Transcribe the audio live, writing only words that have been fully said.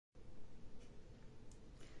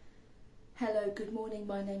Hello, good morning.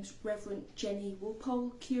 My name's Reverend Jenny Walpole,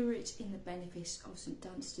 curate in the benefice of St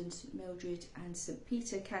Dunstan, St Mildred and St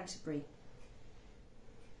Peter, Canterbury.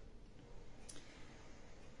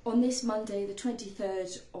 On this Monday, the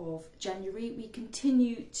 23rd of January, we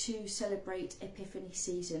continue to celebrate Epiphany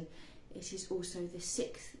season. It is also the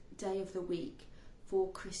 6th day of the week for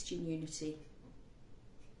Christian unity.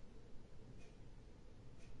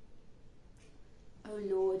 O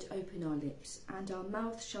Lord, open our lips, and our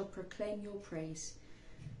mouth shall proclaim your praise.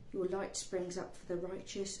 Your light springs up for the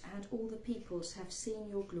righteous, and all the peoples have seen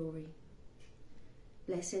your glory.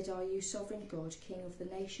 Blessed are you, sovereign God, King of the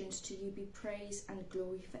nations. To you be praise and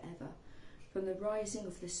glory forever. From the rising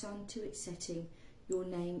of the sun to its setting, your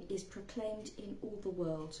name is proclaimed in all the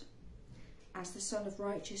world. As the Sun of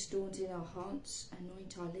Righteous dawns in our hearts,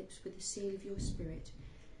 anoint our lips with the seal of your Spirit,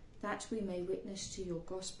 that we may witness to your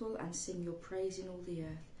gospel and sing your praise in all the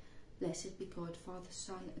earth. Blessed be God, Father,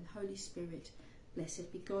 Son, and Holy Spirit.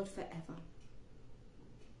 Blessed be God forever.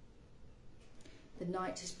 The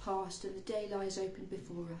night has passed and the day lies open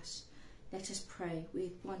before us. Let us pray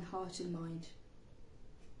with one heart and mind.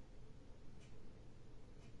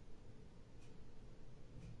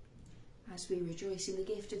 As we rejoice in the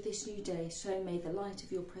gift of this new day, so may the light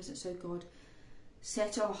of your presence, O God,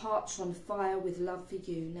 set our hearts on fire with love for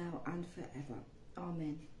you, now and forever.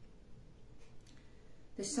 Amen.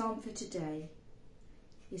 The psalm for today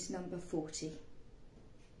is number 40.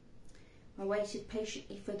 I waited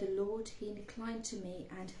patiently for the Lord. He inclined to me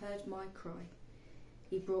and heard my cry.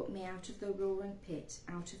 He brought me out of the roaring pit,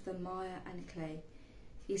 out of the mire and clay.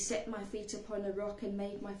 He set my feet upon a rock and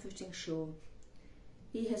made my footing sure.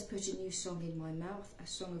 He has put a new song in my mouth, a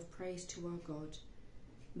song of praise to our God.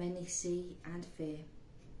 Many see and fear,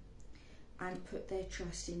 and put their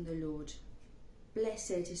trust in the Lord.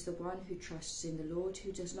 Blessed is the one who trusts in the Lord,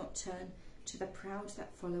 who does not turn to the proud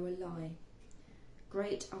that follow a lie.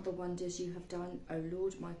 Great are the wonders you have done, O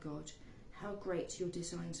Lord my God. How great your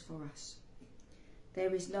designs for us.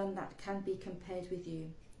 There is none that can be compared with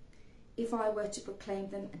you. If I were to proclaim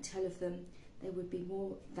them and tell of them, they would be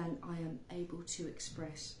more than I am able to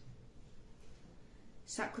express.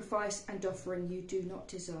 Sacrifice and offering you do not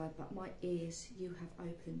desire, but my ears you have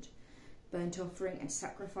opened. Burnt offering and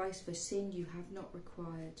sacrifice for sin you have not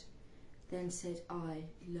required. Then said I,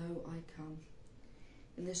 Lo, I come.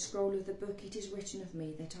 In the scroll of the book it is written of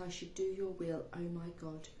me that I should do your will, O my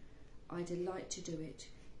God. I delight to do it.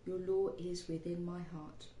 Your law is within my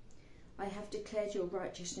heart. I have declared your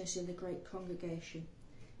righteousness in the great congregation.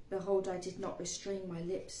 Behold, I did not restrain my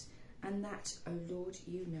lips, and that, O Lord,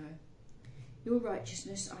 you know. Your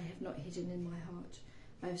righteousness I have not hidden in my heart.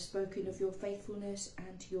 I have spoken of your faithfulness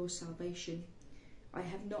and your salvation. I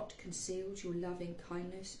have not concealed your loving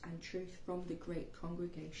kindness and truth from the great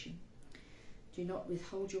congregation. Do not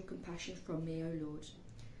withhold your compassion from me, O Lord.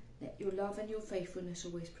 Let your love and your faithfulness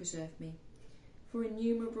always preserve me. For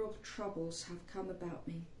innumerable troubles have come about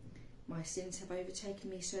me. My sins have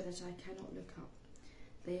overtaken me so that I cannot look up.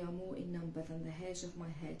 They are more in number than the hairs of my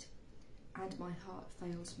head, and my heart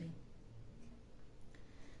fails me.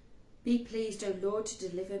 Be pleased, O Lord, to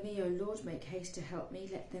deliver me. O Lord, make haste to help me.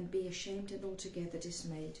 Let them be ashamed and altogether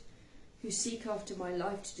dismayed, who seek after my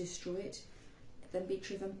life to destroy it. Let them be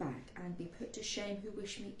driven back and be put to shame who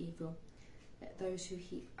wish me evil. Let those who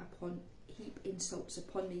heap insults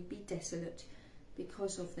upon me be desolate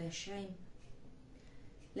because of their shame.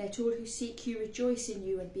 Let all who seek you rejoice in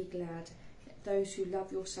you and be glad. Let those who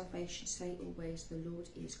love your salvation say always, the Lord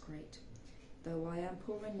is great. Though I am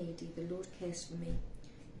poor and needy, the Lord cares for me.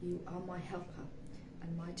 You are my helper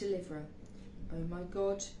and my deliverer. O my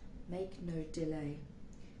God, make no delay.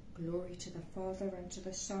 Glory to the Father, and to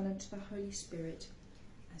the Son, and to the Holy Spirit,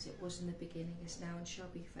 as it was in the beginning, is now, and shall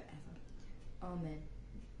be forever. Amen.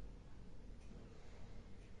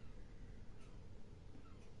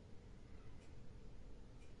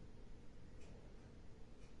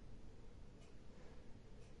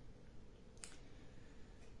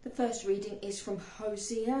 The first reading is from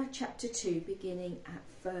Hosea chapter 2, beginning at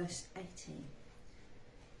verse 18.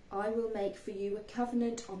 I will make for you a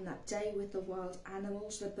covenant on that day with the wild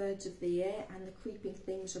animals, the birds of the air, and the creeping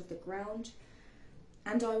things of the ground.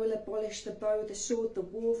 And I will abolish the bow, the sword, the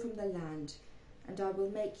war from the land. And I will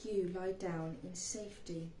make you lie down in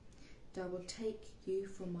safety. And I will take you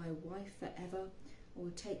for my wife forever. I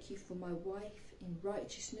will take you for my wife in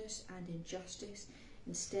righteousness and in justice,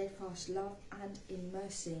 in steadfast love and in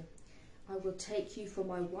mercy. I will take you for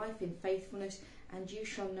my wife in faithfulness, and you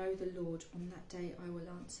shall know the Lord. On that day I will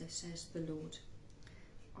answer, says the Lord.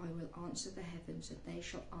 I will answer the heavens, and they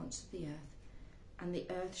shall answer the earth, and the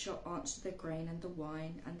earth shall answer the grain and the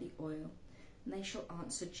wine and the oil, and they shall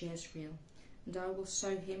answer Jezreel. And I will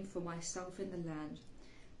sow him for myself in the land,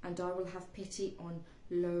 and I will have pity on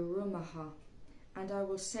Lo-ruhamah, and I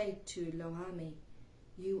will say to Lo-ammi,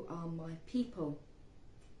 you are my people.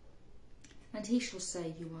 And he shall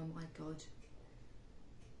say, you are my God.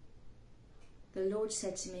 The Lord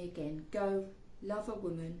said to me again, go, love a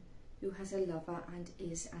woman who has a lover and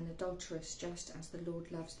is an adulteress, just as the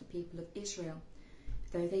Lord loves the people of Israel,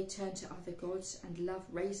 though they turn to other gods and love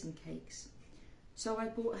raisin cakes. So I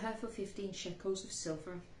bought her for 15 shekels of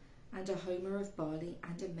silver, and a homer of barley,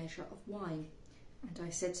 and a measure of wine. And I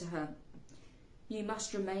said to her, you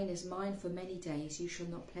must remain as mine for many days. You shall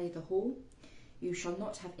not play the whore. You shall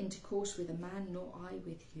not have intercourse with a man, nor I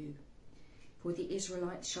with you. For the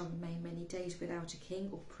Israelites shall remain many days without a king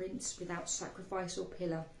or prince, without sacrifice or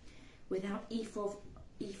pillar, without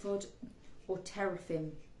ephod or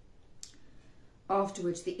teraphim.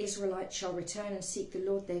 Afterwards the Israelites shall return and seek the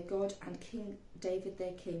Lord their God and King David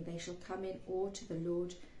their king. They shall come in awe to the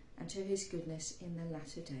Lord and to his goodness in the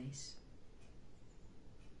latter days.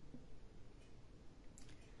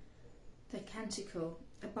 The Canticle.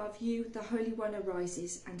 Above you the Holy One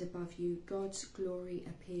arises, and above you God's glory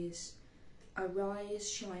appears. Arise,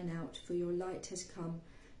 shine out, for your light has come.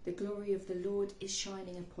 The glory of the Lord is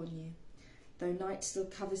shining upon you. Though night still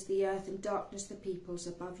covers the earth and darkness the peoples,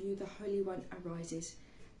 above you the Holy One arises,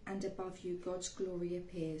 and above you God's glory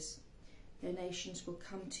appears. Their nations will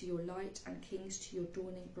come to your light, and kings to your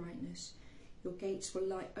dawning brightness. Your gates will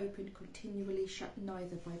lie open continually, shut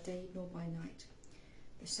neither by day nor by night.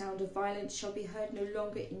 The sound of violence shall be heard no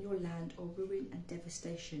longer in your land, or ruin and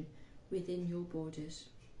devastation within your borders.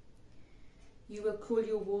 You will call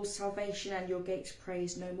your walls salvation and your gates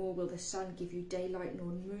praise. No more will the sun give you daylight,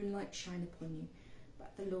 nor moonlight shine upon you.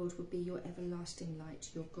 But the Lord will be your everlasting light.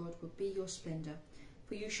 Your God will be your splendour.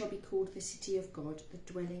 For you shall be called the city of God,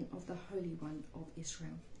 the dwelling of the Holy One of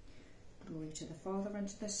Israel. Glory to the Father, and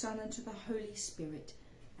to the Son, and to the Holy Spirit,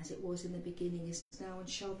 as it was in the beginning, is now, and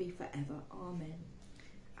shall be forever. Amen.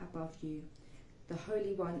 Above you the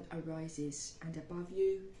Holy One arises, and above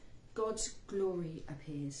you God's glory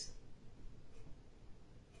appears.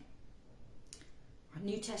 Our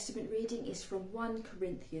New Testament reading is from 1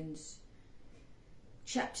 Corinthians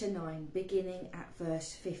chapter 9, beginning at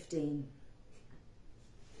verse 15.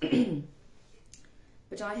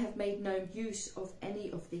 But I have made no use of any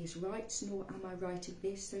of these rights, nor am I writing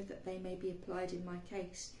this so that they may be applied in my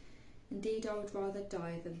case. Indeed, I would rather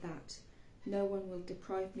die than that. No one will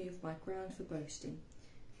deprive me of my ground for boasting.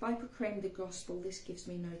 If I proclaim the gospel, this gives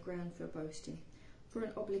me no ground for boasting. For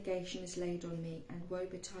an obligation is laid on me, and woe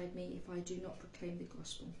betide me if I do not proclaim the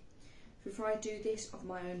gospel. For if I do this of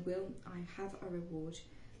my own will, I have a reward,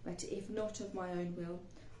 but if not of my own will,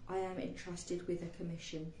 I am entrusted with a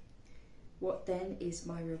commission. What then is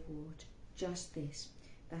my reward? Just this,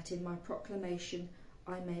 that in my proclamation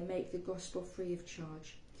I may make the gospel free of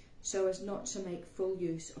charge, so as not to make full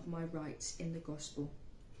use of my rights in the gospel.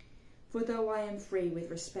 For though I am free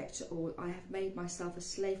with respect to all, I have made myself a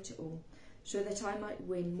slave to all, so that I might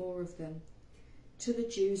win more of them. To the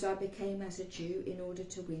Jews I became as a Jew in order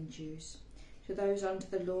to win Jews. To those under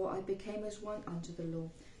the law I became as one under the law,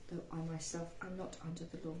 though I myself am not under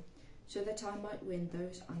the law, so that I might win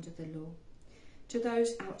those under the law. To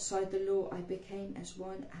those outside the law I became as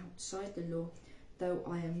one outside the law, though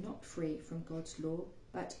I am not free from God's law,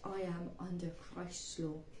 but I am under Christ's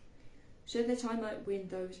law, so that I might win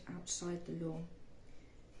those outside the law.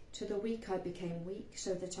 To the weak I became weak,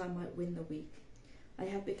 so that I might win the weak. I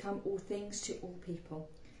have become all things to all people,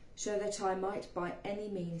 so that I might by any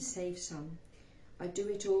means save some. I do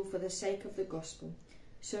it all for the sake of the gospel,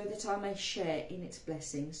 so that I may share in its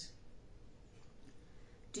blessings.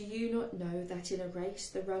 Do you not know that in a race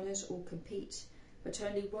the runners all compete, but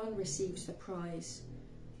only one receives the prize?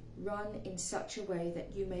 Run in such a way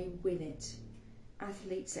that you may win it.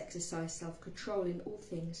 Athletes exercise self-control in all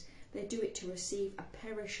things. They do it to receive a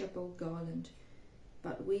perishable garland,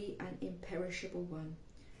 but we an imperishable one.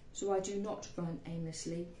 So I do not run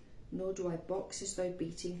aimlessly, nor do I box as though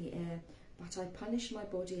beating the air, but I punish my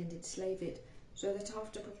body and enslave it, so that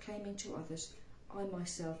after proclaiming to others, I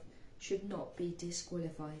myself should not be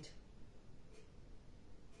disqualified.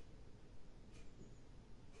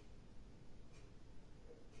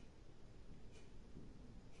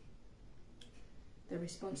 The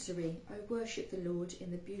responsory, O worship the Lord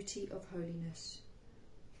in the beauty of holiness.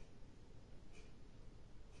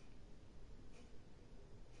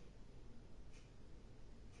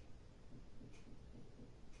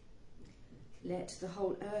 Let the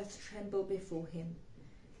whole earth tremble before him.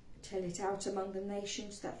 Tell it out among the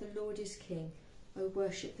nations that the Lord is King. O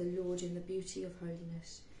worship the Lord in the beauty of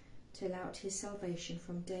holiness. Tell out his salvation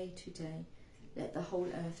from day to day. Let the whole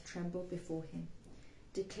earth tremble before him.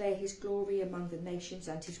 Declare his glory among the nations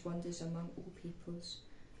and his wonders among all peoples.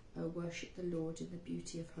 O worship the Lord in the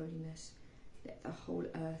beauty of holiness. Let the whole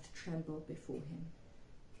earth tremble before him.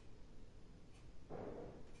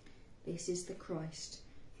 This is the Christ,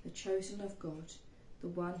 the chosen of God, the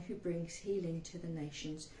one who brings healing to the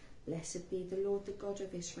nations. Blessed be the Lord, the God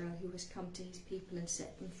of Israel, who has come to his people and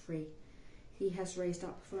set them free. He has raised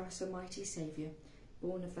up for us a mighty Saviour,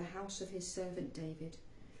 born of the house of his servant David.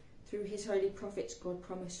 Through his holy prophets God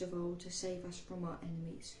promised of old to save us from our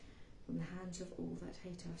enemies, from the hands of all that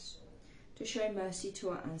hate us, to show mercy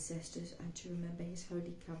to our ancestors and to remember his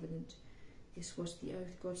holy covenant. This was the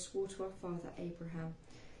oath God swore to our father Abraham,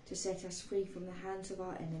 to set us free from the hands of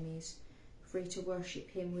our enemies, free to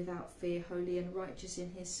worship him without fear, holy and righteous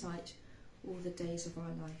in his sight all the days of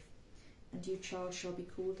our life. And you, child, shall be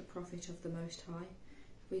called the prophet of the Most High,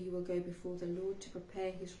 for you will go before the Lord to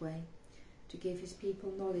prepare his way, to give his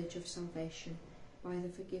people knowledge of salvation by the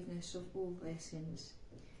forgiveness of all their sins.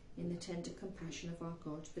 In the tender compassion of our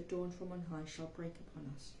God, the dawn from on high shall break upon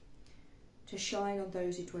us, to shine on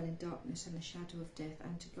those who dwell in darkness and the shadow of death,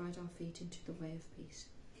 and to guide our feet into the way of peace.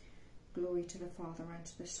 Glory to the Father, and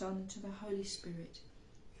to the Son, and to the Holy Spirit,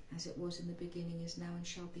 as it was in the beginning, is now, and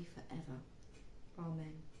shall be forever.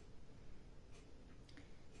 Amen.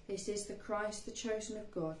 This is the Christ, the chosen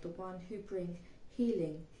of God, the one who brings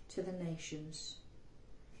healing to the nations.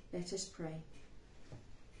 Let us pray.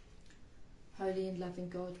 Holy and loving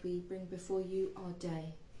God, we bring before you our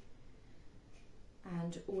day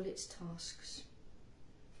and all its tasks.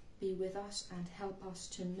 Be with us and help us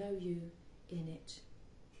to know you in it.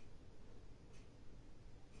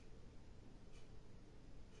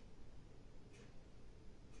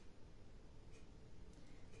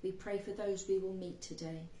 We pray for those we will meet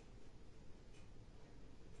today.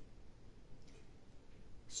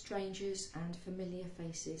 Strangers and familiar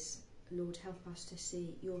faces. Lord, help us to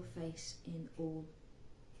see your face in all.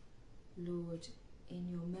 Lord, in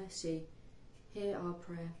your mercy, hear our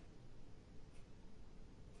prayer.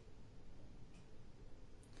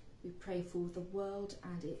 We pray for the world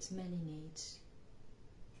and its many needs.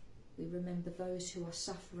 We remember those who are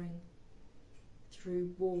suffering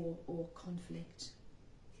through war or conflict.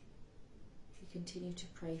 We continue to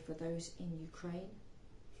pray for those in Ukraine.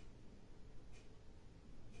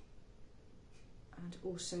 And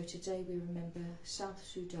also today we remember South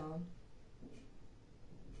Sudan,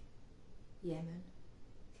 Yemen,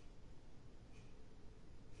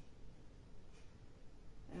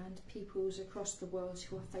 and peoples across the world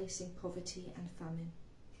who are facing poverty and famine.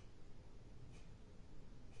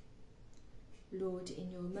 Lord,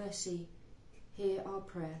 in your mercy, hear our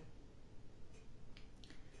prayer.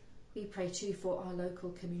 We pray too for our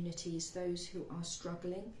local communities, those who are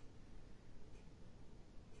struggling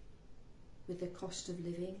with the cost of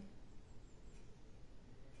living.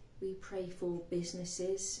 We pray for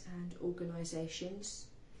businesses and organisations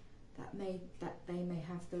that they may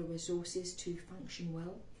have the resources to function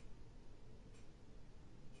well.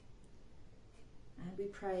 And we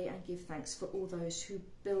pray and give thanks for all those who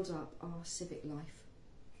build up our civic life,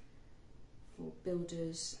 for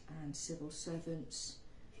builders and civil servants,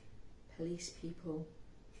 police people,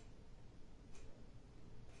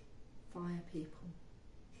 fire people,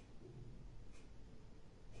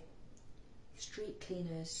 street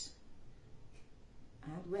cleaners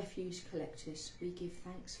and refuse collectors. We give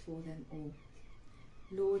thanks for them all.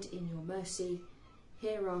 Lord, in your mercy,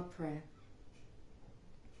 hear our prayer.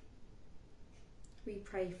 We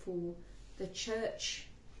pray for the church,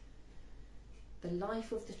 the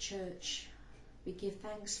life of the church. We give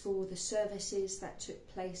thanks for the services that took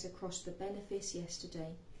place across the benefice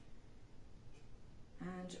yesterday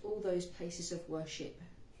and all those places of worship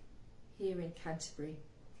here in Canterbury.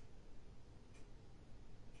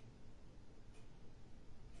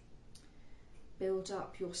 Build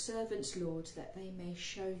up your servants, Lord, that they may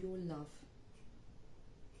show your love.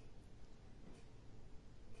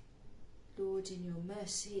 Lord, in your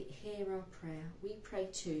mercy, hear our prayer. We pray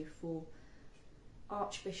too for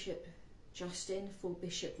Archbishop Justin, for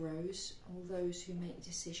Bishop Rose, all those who make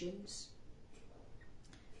decisions.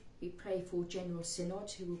 We pray for General Synod,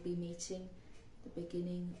 who will be meeting at the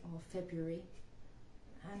beginning of February,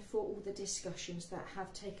 and for all the discussions that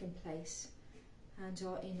have taken place and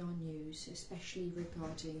are in our news, especially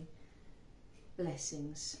regarding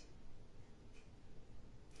blessings.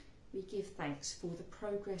 We give thanks for the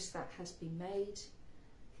progress that has been made,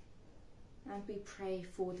 and we pray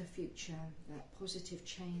for the future, that positive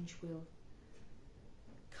change will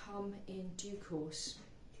come in due course.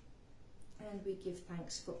 And we give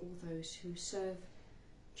thanks for all those who serve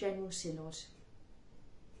General Synod,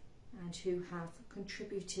 and who have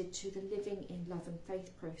contributed to the Living in Love and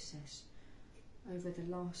Faith process over the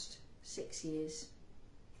last 6 years.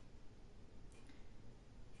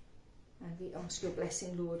 And we ask your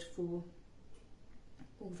blessing, Lord, for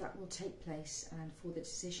all that will take place and for the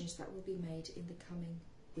decisions that will be made in the coming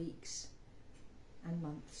weeks and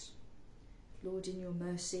months. Lord, in your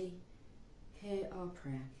mercy, hear our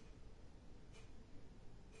prayer.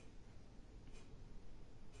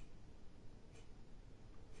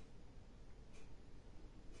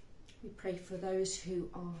 We pray for those who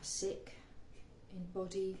are sick in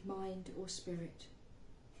body, mind or spirit.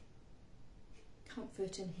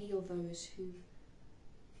 Comfort and heal those who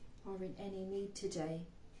are in any need today.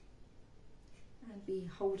 And we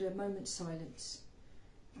hold a moment's silence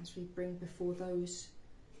as we bring before the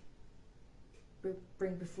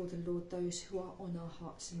Lord those who are on our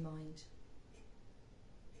hearts and mind.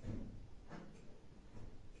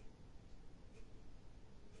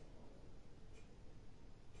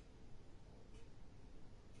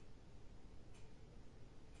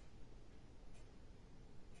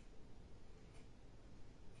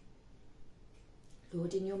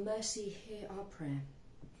 Lord, in your mercy, hear our prayer.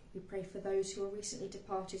 We pray for those who are recently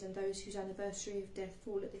departed and those whose anniversary of death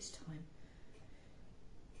fall at this time.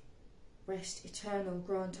 Rest eternal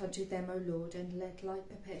grant unto them, O Lord, and let light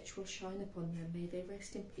perpetual shine upon them. May they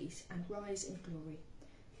rest in peace and rise in glory.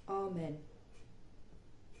 Amen.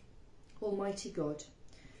 Almighty God,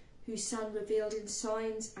 whose Son revealed in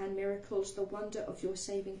signs and miracles the wonder of your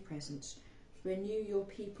saving presence, renew your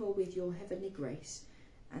people with your heavenly grace,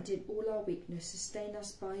 and in all our weakness sustain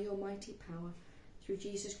us by your mighty power, through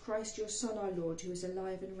Jesus Christ, your Son, our Lord, who is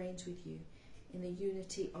alive and reigns with you, in the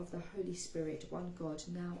unity of the Holy Spirit, one God,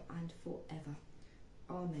 now and forever.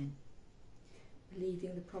 Amen.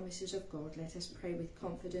 Believing the promises of God, let us pray with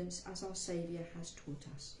confidence as our Saviour has taught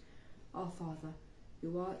us. Our Father,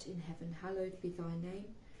 who art in heaven, hallowed be thy name.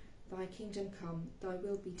 Thy kingdom come, thy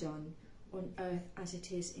will be done, on earth as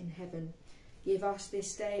it is in heaven. Give us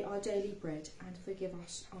this day our daily bread, and forgive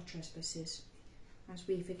us our trespasses, as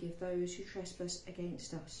we forgive those who trespass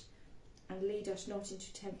against us. And lead us not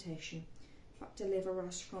into temptation, but deliver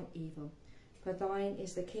us from evil. For thine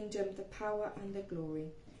is the kingdom, the power, and the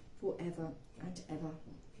glory, for ever and ever.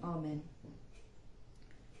 Amen.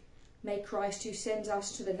 May Christ, who sends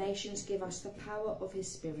us to the nations, give us the power of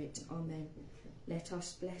his Spirit. Amen. Let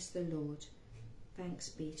us bless the Lord. Thanks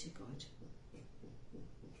be to God.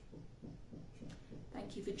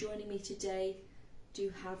 Thank you for joining me today.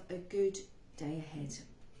 Do have a good day ahead.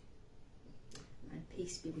 And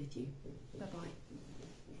peace be with you. Bye-bye.